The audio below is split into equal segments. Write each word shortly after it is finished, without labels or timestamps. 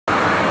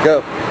Go.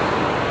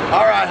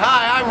 Alright,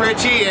 hi, I'm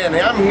Richie and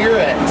I'm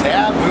here at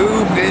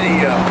Taboo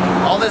Video.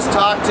 All this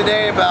talk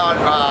today about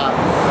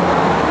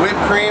whipped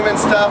cream and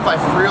stuff, I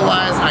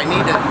realized I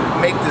need to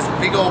make this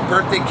big old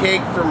birthday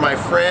cake for my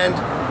friend,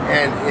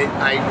 and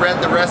I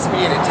read the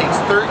recipe and it takes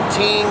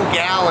 13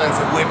 gallons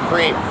of whipped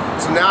cream.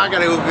 So now I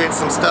gotta go get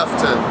some stuff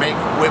to make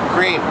whipped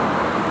cream.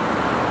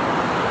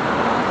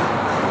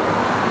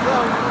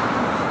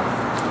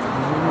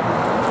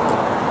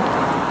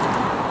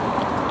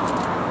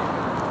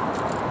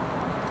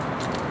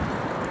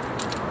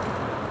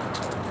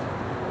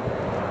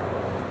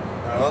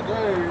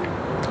 Okay.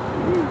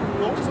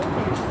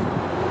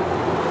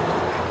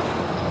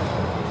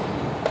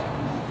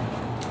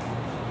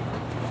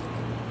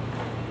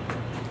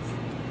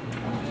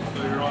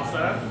 So you're all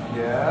set?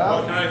 Yeah.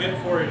 What can I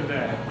get for you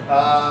today?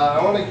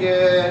 I want to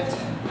get,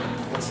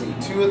 let's see,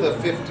 2 of the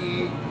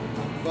 50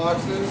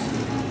 boxes,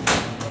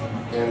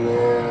 and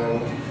then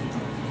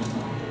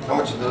how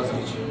much are those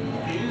each?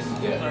 These?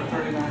 Yeah. They're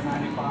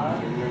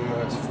 $39.95. And then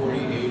that's 40,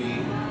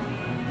 80.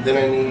 Then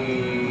I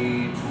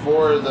need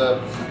 4 of the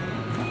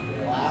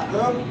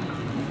platinum.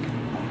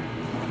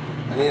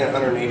 I need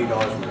 $180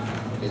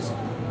 worth,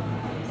 basically.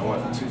 I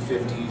want 2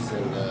 50s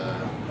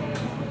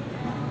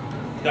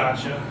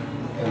Gotcha.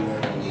 and then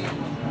I need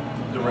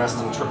the rest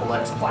in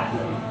XXX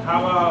platinum.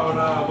 How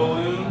about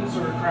balloons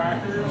or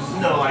crackers?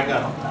 No, I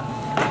got all that.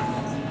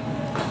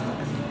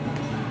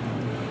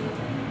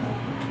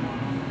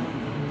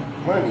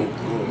 Might need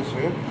balloons,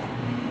 man.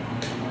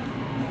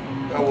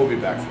 Oh, we'll be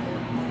back for more.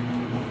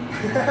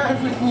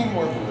 We need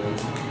more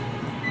balloons.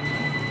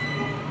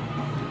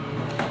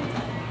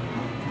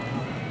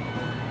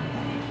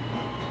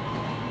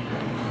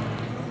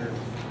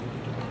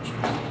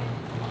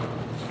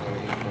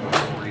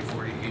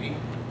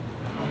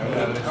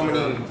 How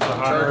many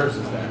chargers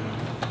is that?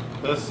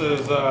 This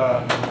is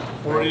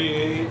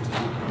 48.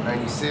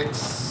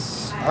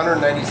 96,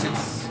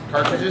 196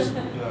 cartridges?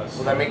 Yes.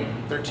 Will that make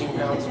 13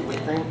 pounds of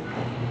whipped cream?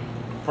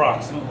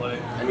 Approximately.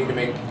 I need to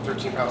make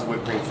 13 pounds of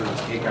whipped cream for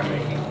this cake I'm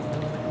making.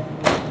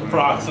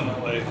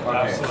 Approximately. Okay,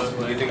 Absolutely.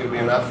 so you think it'll be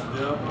enough?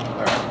 Yep.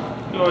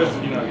 Alright. You always,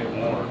 get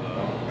more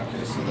though.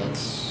 Okay, so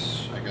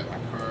that's, I got my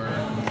card.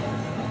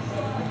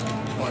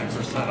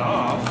 20%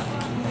 off.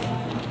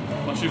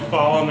 Why don't you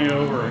follow me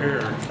over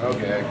here?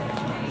 Okay.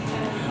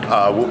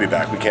 We'll be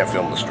back. We can't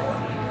film the store.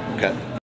 Okay.